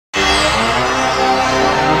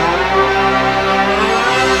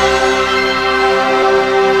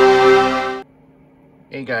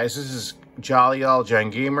Hey guys, this is Jolly All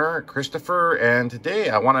Gen Gamer, Christopher, and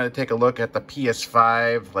today I wanted to take a look at the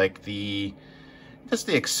PS5, like just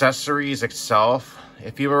the accessories itself.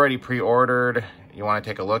 If you've already pre-ordered, you want to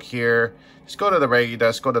take a look here, just go to the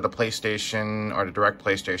PlayStation or the direct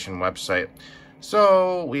PlayStation website.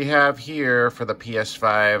 So we have here for the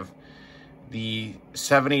PS5, the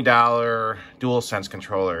 $70 DualSense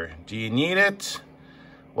controller. Do you need it?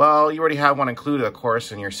 Well, you already have one included, of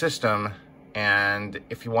course, in your system. And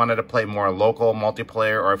if you wanted to play more local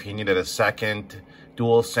multiplayer, or if you needed a second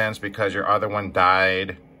DualSense because your other one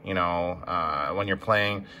died, you know, when you're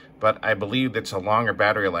playing. But I believe it's a longer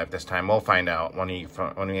battery life this time. We'll find out when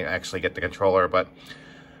we actually get the controller. But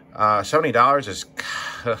 $70 is,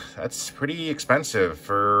 that's pretty expensive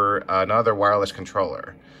for another wireless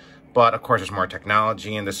controller. But of course, there's more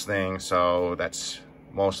technology in this thing, so that's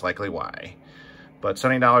most likely why. But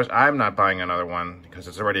 $70, I'm not buying another one because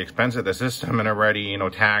it's already expensive, the system, and already, you know,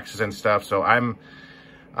 taxes and stuff. So I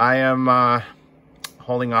am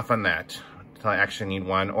holding off on that until I actually need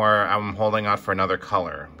one, or I'm holding out for another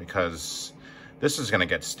color because this is gonna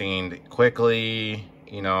get stained quickly.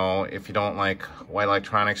 You know, if you don't like white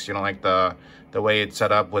electronics, you don't like the way it's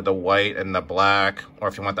set up with the white and the black, or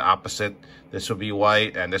if you want the opposite, this would be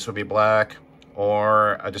white and this would be black,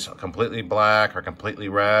 or just completely black or completely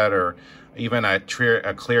red, or even a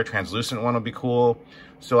clear translucent one would be cool.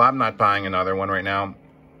 So I'm not buying another one right now.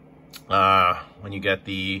 When you get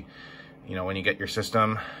your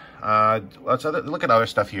system, let's look at other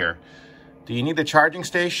stuff here. Do you need the charging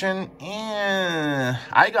station?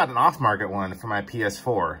 I got an off-market one for my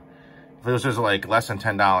PS4. This was like less than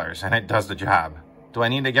 $10, and it does the job. Do I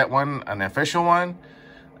need to get one, an official one?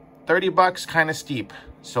 30 bucks, kind of steep.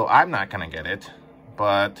 So I'm not gonna get it,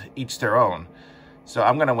 but each their own. So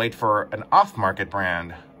I'm gonna wait for an off-market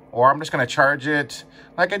brand, or I'm just gonna charge it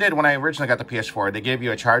like I did when I originally got the PS4. They gave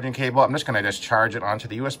you a charging cable. I'm just gonna charge it onto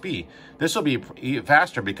the USB. This will be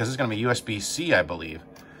faster because it's gonna be USB-C, I believe.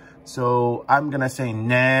 So I'm gonna say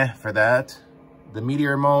nah for that. The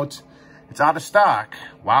media remote, it's out of stock.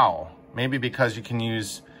 Wow, maybe because you can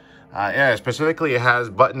use, yeah, specifically it has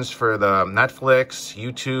buttons for the Netflix,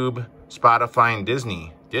 YouTube, Spotify, and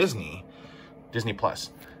Disney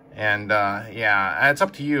Plus. And yeah, it's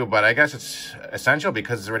up to you, but I guess it's essential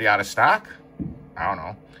because it's already out of stock. I don't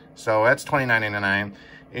know. So that's $29.99.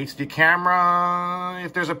 HD camera,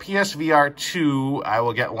 if there's a PSVR 2, I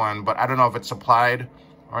will get one, but I don't know if it's supplied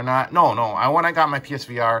or not. No, when I got my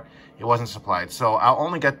PSVR, it wasn't supplied. So I'll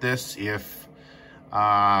only get this if,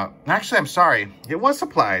 actually, I'm sorry. It was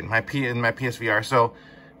supplied, in my PSVR. So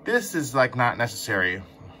this is like not necessary,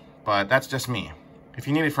 but that's just me. If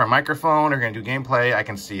you need it for a microphone or you're gonna do gameplay, I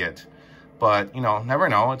can see it. But, you know, never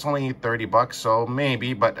know. It's only 30 bucks, so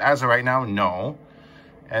maybe. But as of right now, no.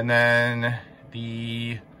 And then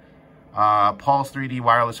the Pulse 3D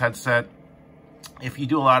wireless headset. If you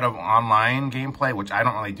do a lot of online gameplay, which I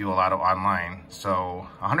don't really do a lot of online, so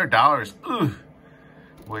 $100, ugh.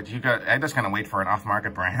 I just gotta wait for an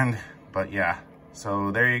off-market brand. But yeah, so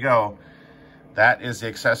there you go. That is the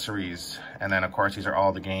accessories. And then, of course, these are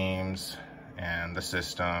all the games and the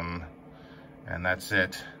system, and that's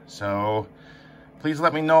it. So please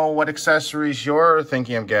let me know what accessories you're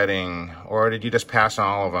thinking of getting, or did you just pass on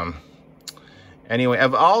all of them? Anyway,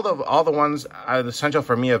 of all the ones, essential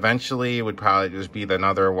for me eventually would probably just be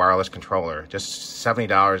another wireless controller. Just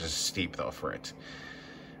 $70 is steep though for it,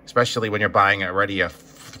 especially when you're buying already a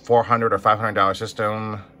 $400 or $500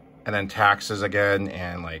 system, and then taxes again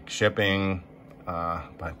and like shipping,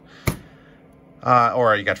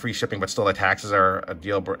 or you got free shipping, but still the taxes are a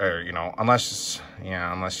deal, you know, unless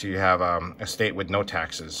you have a state with no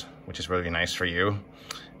taxes, which is really nice for you.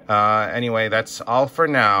 Anyway, that's all for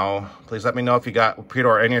now. Please let me know if you got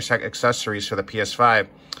pre-order any accessories for the PS5.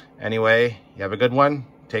 Anyway, you have a good one.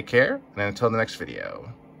 Take care, and until the next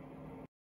video.